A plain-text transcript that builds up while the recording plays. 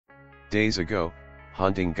Days ago,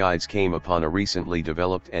 hunting guides came upon a recently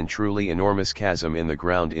developed and truly enormous chasm in the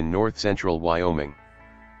ground in north-central Wyoming.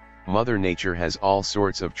 Mother Nature has all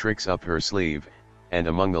sorts of tricks up her sleeve, and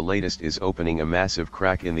among the latest is opening a massive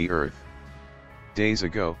crack in the earth. Days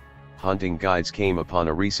ago, hunting guides came upon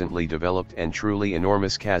a recently developed and truly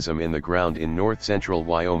enormous chasm in the ground in north-central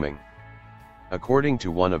Wyoming. According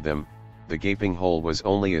to one of them, the gaping hole was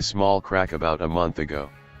only a small crack about a month ago.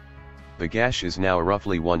 The gash is now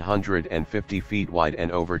roughly 150 feet wide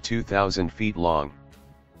and over 2,000 feet long.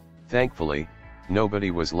 Thankfully,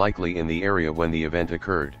 nobody was likely in the area when the event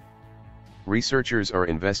occurred. Researchers are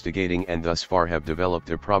investigating and thus far have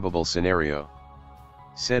developed a probable scenario.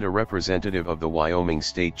 Said a representative of the Wyoming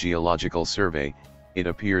State Geological Survey, it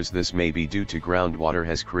appears this may be due to groundwater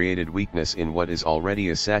has created weakness in what is already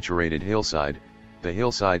a saturated hillside. The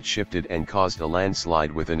hillside shifted and caused a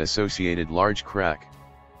landslide with an associated large crack.